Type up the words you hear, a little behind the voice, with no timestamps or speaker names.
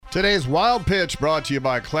Today's Wild Pitch brought to you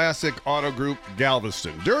by Classic Auto Group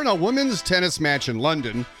Galveston. During a women's tennis match in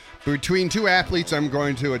London between two athletes I'm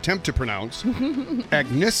going to attempt to pronounce,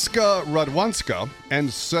 Agnieszka Radwanska and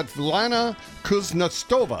Svetlana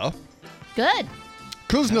Kuznetsova. Good.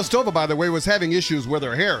 Kuznetsova, by the way, was having issues with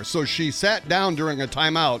her hair, so she sat down during a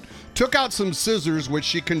timeout, took out some scissors, which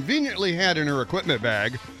she conveniently had in her equipment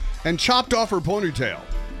bag, and chopped off her ponytail.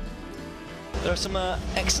 There are some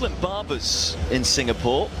excellent barbers in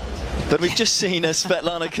Singapore, but we've just seen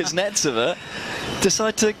Svetlana Kuznetsova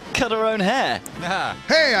decide to cut her own hair.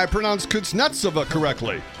 Hey, I pronounced Kuznetsova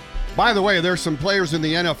correctly. By the way, there's some players in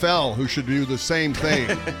the NFL who should do the same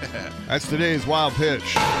thing. That's today's Wild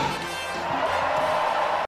Pitch.